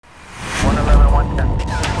Training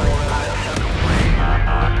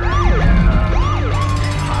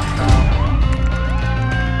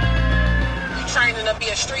to be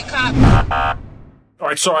a street cop. All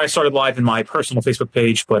right, sorry I started live in my personal Facebook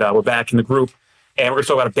page, but we're back in the group, and we're going to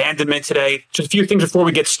talk about abandonment today. Just a few things before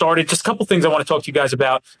we get started. Just a couple things I want to talk to you guys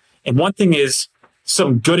about. And one thing is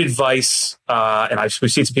some good advice, and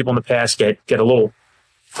we've seen some people in the past get a little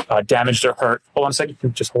damaged or hurt. Hold on a second. Can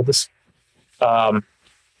you just hold this?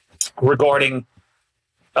 Regarding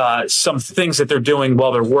some things that they're doing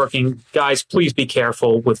while they're working. Guys, please be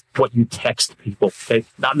careful with what you text people. Okay?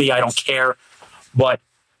 Not me, I don't care. But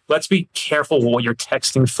let's be careful with what you're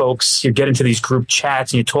texting folks. You get into these group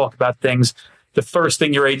chats and you talk about things. The first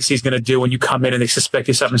thing your agency is going to do when you come in and they suspect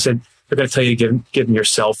you something, said they're going to tell you to give them your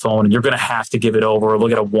cell phone, and you're going to have to give it over, or they'll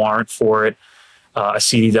get a warrant for it, a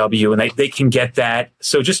CDW, and they can get that.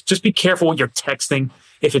 So just be careful what you're texting.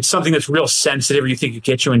 If it's something that's real sensitive or you think could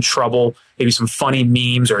get you in trouble, maybe some funny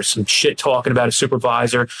memes or some shit talking about a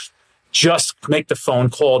supervisor, just make the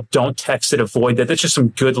phone call. Don't text it. Avoid that. That's just some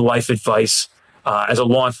good life advice. As a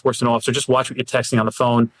law enforcement officer, just watch what you're texting on the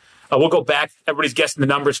phone. We'll go back. Everybody's guessing the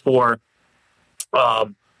numbers for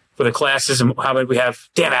the classes and how many we have.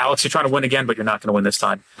 Damn, Alex, you're trying to win again, but you're not going to win this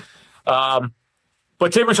time.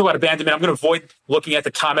 But today we're going to talk about abandonment. I'm going to avoid looking at the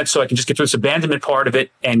comments so I can just get through this abandonment part of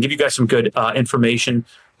it and give you guys some good information.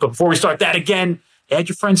 But before we start that again, add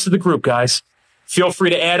your friends to the group, guys. Feel free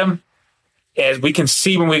to add them. As we can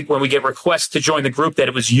see when we get requests to join the group that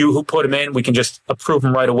it was you who put them in, we can just approve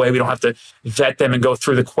them right away. We don't have to vet them and go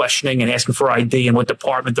through the questioning and ask them for ID and what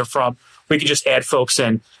department they're from. We can just add folks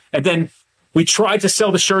in. And then we tried to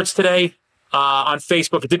sell the shirts today on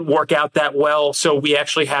Facebook. It didn't work out that well. So we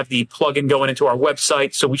actually have the plugin going into our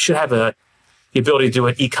website. So we should have the ability to do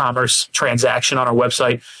an e-commerce transaction on our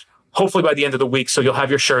website, hopefully by the end of the week. So you'll have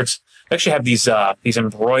your shirts. I actually have these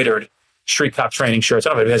embroidered street cop training shirts. I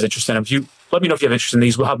don't know if anybody has interest in them. Let me know if you have interest in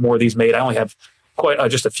these. We'll have more of these made. I only have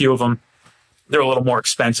just a few of them. They're a little more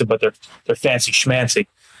expensive, but they're fancy schmancy.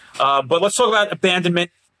 But let's talk about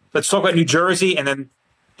abandonment. Let's talk about New Jersey, and then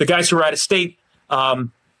the guys who are out of state.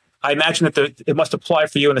 I imagine that it must apply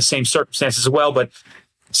for you in the same circumstances as well. But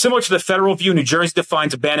similar to the federal view, New Jersey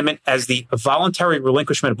defines abandonment as the voluntary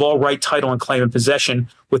relinquishment of all right, title, and claim and possession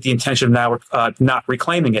with the intention of not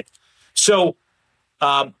reclaiming it. So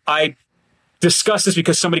I discussed this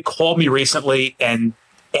because somebody called me recently and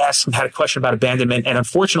had a question about abandonment. And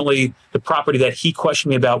unfortunately, the property that he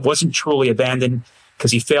questioned me about wasn't truly abandoned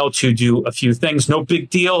because he failed to do a few things. No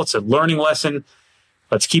big deal. It's a learning lesson.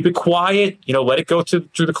 Let's keep it quiet. Let it go through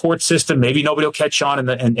the court system. Maybe nobody will catch on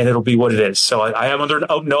and it'll be what it is. So I am under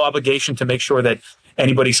no obligation to make sure that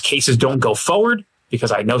anybody's cases don't go forward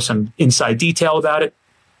because I know some inside detail about it.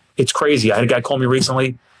 It's crazy. I had a guy call me recently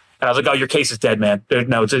and I was like, "Oh, your case is dead, man.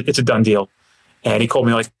 No, it's a done deal." And he called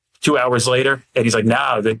me like 2 hours later, and he's like,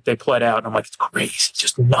 "No, they pled out." And I'm like, "It's crazy. It's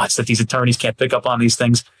just nuts that these attorneys can't pick up on these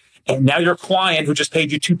things." And now your client, who just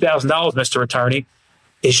paid you $2,000, Mr. Attorney,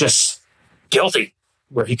 is just guilty,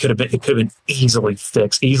 where it could have been easily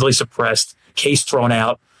fixed, easily suppressed, case thrown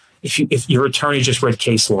out. If your attorney just read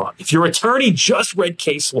case law,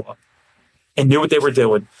 and knew what they were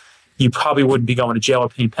doing, you probably wouldn't be going to jail or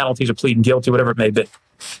paying penalties or pleading guilty, whatever it may be.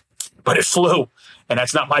 But it flew. And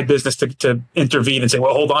that's not my business to intervene and say,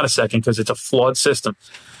 well, hold on a second, because it's a flawed system.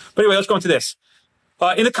 But anyway, let's go into this.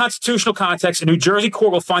 In the constitutional context, a New Jersey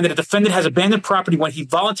court will find that a defendant has abandoned property when he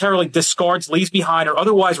voluntarily discards, leaves behind, or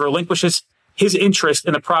otherwise relinquishes his interest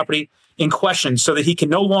in the property in question so that he can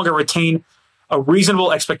no longer retain a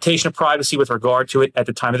reasonable expectation of privacy with regard to it at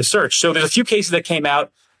the time of the search. So there's a few cases that came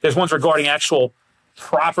out. There's ones regarding actual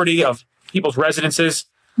property of people's residences.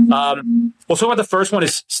 We'll talk about the first one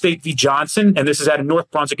is State v. Johnson, and this is out of North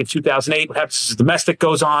Brunswick in 2008. What happens is domestic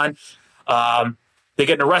goes on. They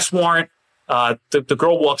get an arrest warrant. The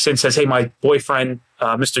girl walks in and says, "Hey, my boyfriend,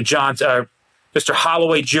 Mr.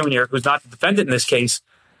 Holloway Jr., who's not the defendant in this case,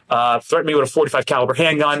 threatened me with a .45 caliber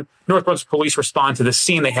handgun." North Brunswick police respond to the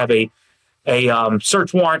scene. They have a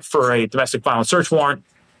search warrant for a domestic violence search warrant,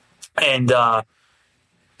 and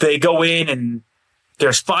they go in and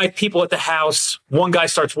there's 5 people at the house. One guy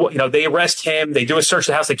starts, they arrest him. They do a search of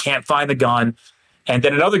the house. They can't find the gun. And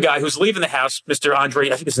then another guy who's leaving the house, Mr. Andre,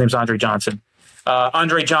 I think his name's Andre Johnson.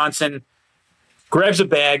 Andre Johnson grabs a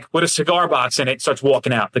bag with a cigar box in it, starts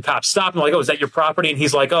walking out. The cops stop him, like, "Oh, is that your property?" And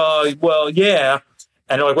he's like, "Oh, well, yeah."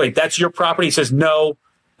 And they're like, "Wait, that's your property?" He says, "No."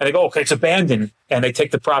 And they go, "Okay, it's abandoned." And they take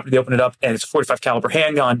the property, they open it up, and it's a .45 caliber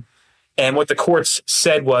handgun. And what the courts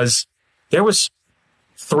said was there was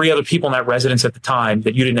 3 other people in that residence at the time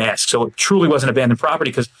that you didn't ask. So it truly wasn't abandoned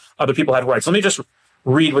property because other people had rights. Let me just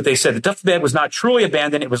read what they said. The duffel bag was not truly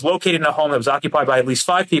abandoned. It was located in a home that was occupied by at least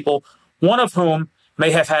 5 people, one of whom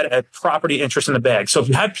may have had a property interest in the bag. So if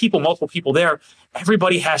you have multiple people there,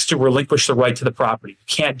 everybody has to relinquish the right to the property. You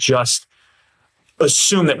can't just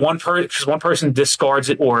assume that because one person discards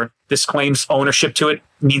it or disclaims ownership to it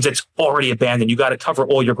means it's already abandoned. You got to cover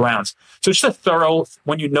all your grounds. So it's just a thorough,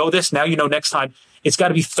 when you know this, now you know next time, it's got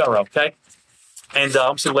to be thorough, okay? And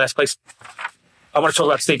I'm the last place. I want to talk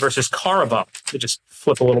about State versus Caraval. Let me just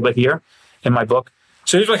flip a little bit here in my book.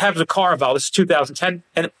 So here's what happens with Caraval. This is 2010,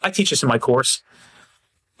 and I teach this in my course.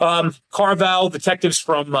 Caraval detectives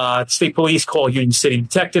from state police call Union City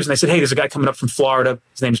detectives, and they said, hey, there's a guy coming up from Florida.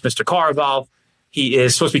 His name is Mr. Caraval. He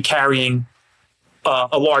is supposed to be carrying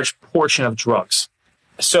a large portion of drugs.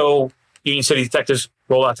 So Union City detectives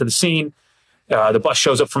roll out to the scene. The bus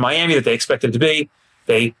shows up from Miami that they expected it to be.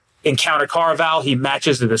 They encounter Caraval. He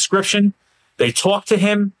matches the description. They talk to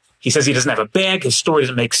him. He says he doesn't have a bag. His story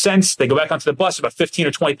doesn't make sense. They go back onto the bus. About 15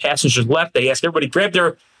 or 20 passengers left. They ask everybody, grab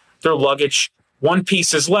their luggage. One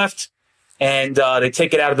piece is left. And they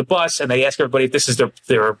take it out of the bus, and they ask everybody if this is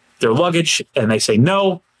their luggage. And they say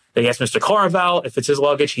no. They ask Mr. Caraval if it's his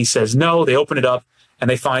luggage. He says no. They open it up, and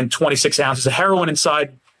they find 26 ounces of heroin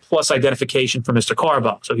inside, plus identification for Mr.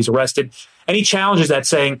 Caraval. So he's arrested. And he challenges that,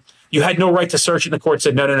 saying, you had no right to search it. And the court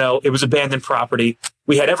said, no. It was abandoned property.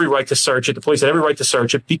 We had every right to search it. The police had every right to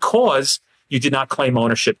search it because you did not claim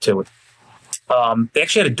ownership to it. They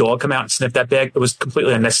actually had a dog come out and sniff that bag. It was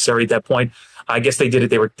completely unnecessary at that point. I guess they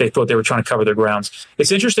did it. They thought they were trying to cover their grounds.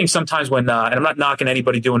 It's interesting sometimes when, and I'm not knocking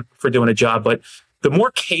anybody for doing a job, but the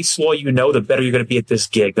more case law you know, the better you're going to be at this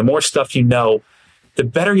gig. The more stuff you know, the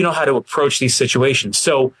better you know how to approach these situations.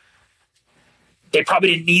 So they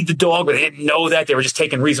probably didn't need the dog, but they didn't know that. They were just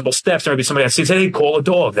taking reasonable steps. There might be somebody that says, hey, call a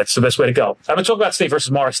dog. That's the best way to go. I'm going to talk about State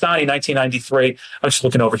versus Maristani, 1993. I'm just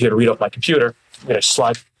looking over here to read off my computer. I'm going to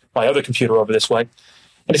slide my other computer over this way.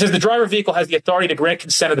 And it says the driver vehicle has the authority to grant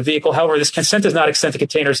consent of the vehicle. However, this consent does not extend to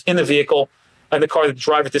containers in the vehicle and the car that the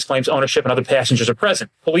driver disclaims ownership and other passengers are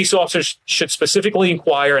present. Police officers should specifically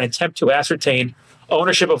inquire and attempt to ascertain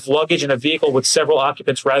ownership of luggage in a vehicle with several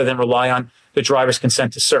occupants rather than rely on the driver's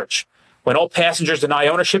consent to search. When all passengers deny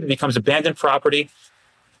ownership, it becomes abandoned property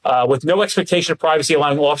with no expectation of privacy,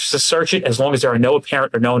 allowing officers to search it as long as there are no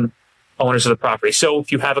apparent or known owners of the property. So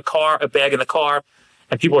if you have a bag in the car,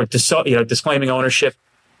 and people are disclaiming ownership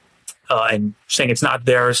and saying it's not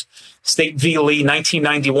theirs, State v. Lee,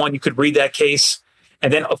 1991, you could read that case.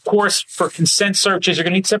 And then, of course, for consent searches, you're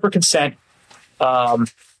going to need separate consent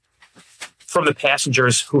from the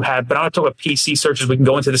passengers who have, but I'm not talking about PC searches. We can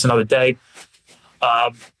go into this another day.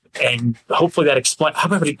 And hopefully that explains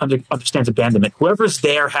how everybody understands abandonment. Whoever's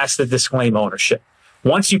there has to disclaim ownership.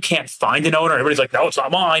 Once you can't find an owner, everybody's like, no, it's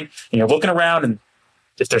not mine. And you're looking around, and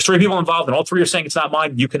if there's 3 people involved and all 3 are saying it's not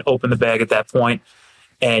mine, you can open the bag at that point,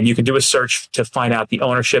 and you can do a search to find out the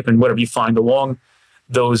ownership, and whatever you find along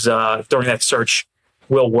those during that search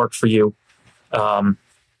will work for you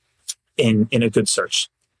in a good search.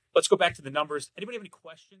 Let's go back to the numbers. Anybody have any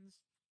questions?